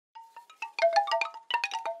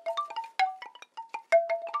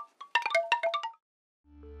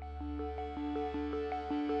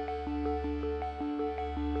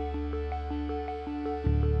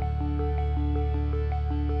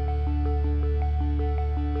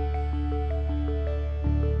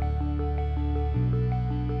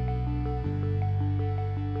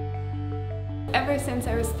Ever since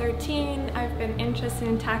I was 13, I've been interested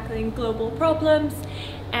in tackling global problems,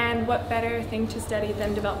 and what better thing to study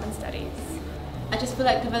than development studies. I just feel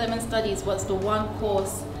like development studies was the one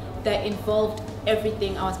course that involved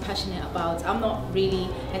everything I was passionate about. I'm not really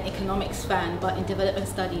an economics fan, but in development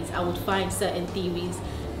studies I would find certain theories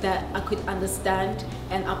that I could understand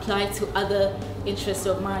and apply to other interests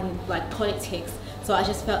of mine, like politics. So I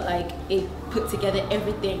just felt like it put together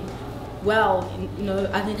everything well. You know,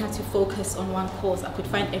 I didn't have to focus on one course. I could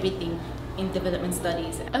find everything in development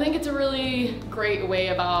studies. I think it's a really great way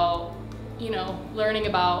about, learning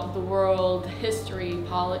about the world, history,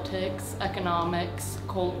 politics, economics,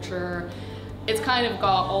 culture. It's kind of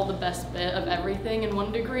got all the best bit of everything in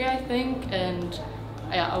one degree, I think, and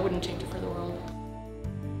yeah, I wouldn't change it for the world.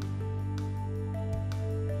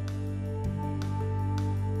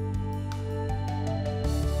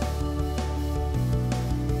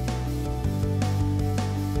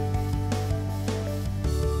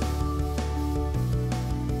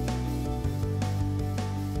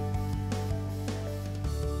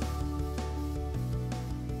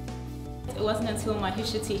 It wasn't until my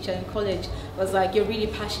history teacher in college was like, "You're really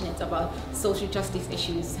passionate about social justice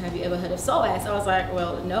issues. Have you ever heard of SOAS?" I was like,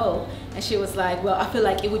 "Well, no." And she was like, "Well, I feel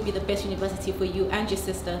like it would be the best university for you and your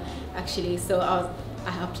sister, actually." So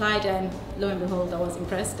I applied, and lo and behold, I was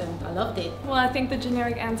impressed and I loved it. Well, I think the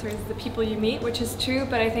generic answer is the people you meet, which is true,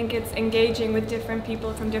 but I think it's engaging with different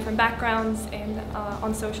people from different backgrounds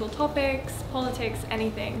on social topics, politics,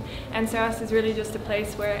 anything. And SOAS is really just a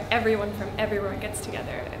place where everyone from everywhere gets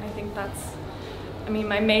together, and I think that's,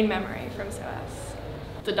 my main memory from SOAS.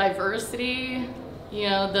 The diversity,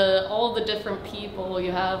 all the different people.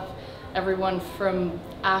 You have everyone from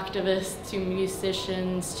activists to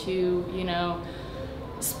musicians to,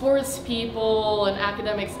 sports people and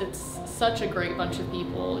academics. It's such a great bunch of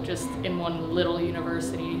people just in one little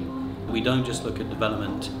university. We don't just look at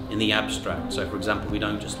development in the abstract. So for example, we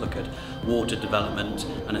don't just look at water development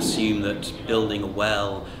and assume that building a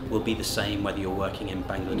well will be the same whether you're working in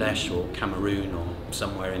Bangladesh or Cameroon or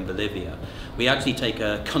somewhere in Bolivia. We actually take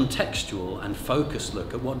a contextual and focused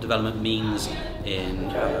look at what development means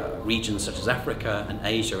in regions such as Africa and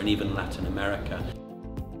Asia and even Latin America.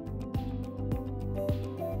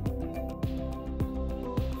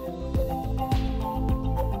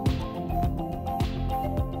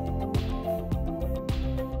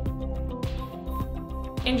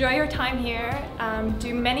 Enjoy your time here,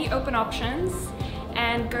 do many open options,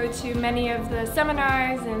 and go to many of the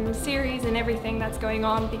seminars and series and everything that's going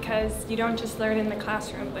on, because you don't just learn in the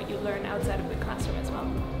classroom, but you learn outside of the classroom as well.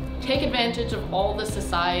 Take advantage of all the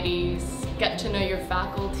societies, get to know your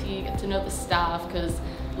faculty, get to know the staff, because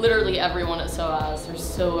literally everyone at SOAS are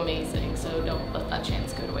so amazing, so don't let that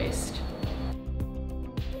chance go to waste.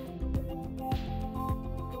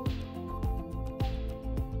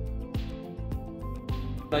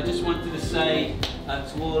 I just wanted to say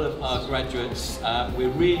to all of our graduates, we're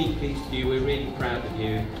really pleased with you, we're really proud of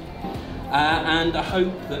you, and I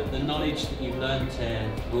hope that the knowledge that you've learned here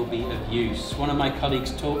will be of use. One of my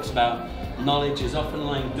colleagues talks about knowledge is often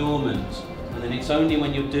lying dormant, and then it's only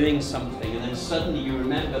when you're doing something and then suddenly you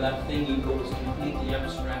remember that thing you thought was completely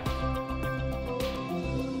abstract.